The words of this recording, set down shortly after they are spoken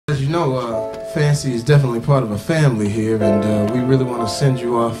Fancy is definitely part of a family here, and we really want to send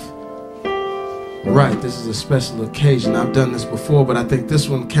you off right. This is a special occasion. I've done this before, but I think this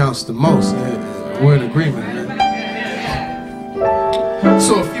one counts the most. We're in agreement, man.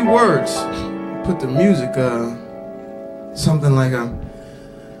 So a few words. Put the music, something like a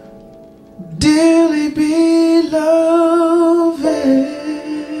dearly beloved,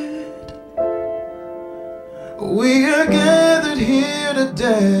 we are gathered here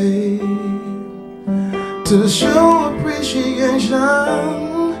today to show appreciation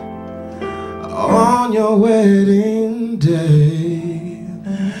on your wedding day.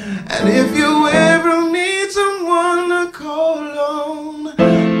 And if you ever need someone to call on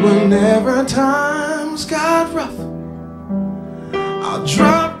whenever times got rough, I'll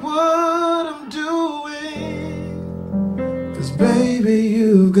drop what I'm doing, 'cause baby,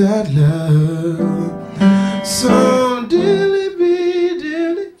 you've got love. So dearly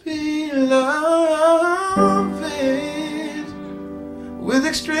beloved, with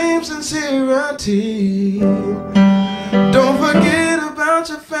extreme sincerity, don't forget about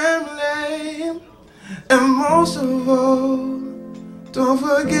your family, and most of all, don't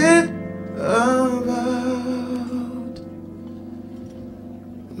forget about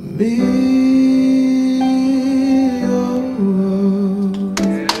me.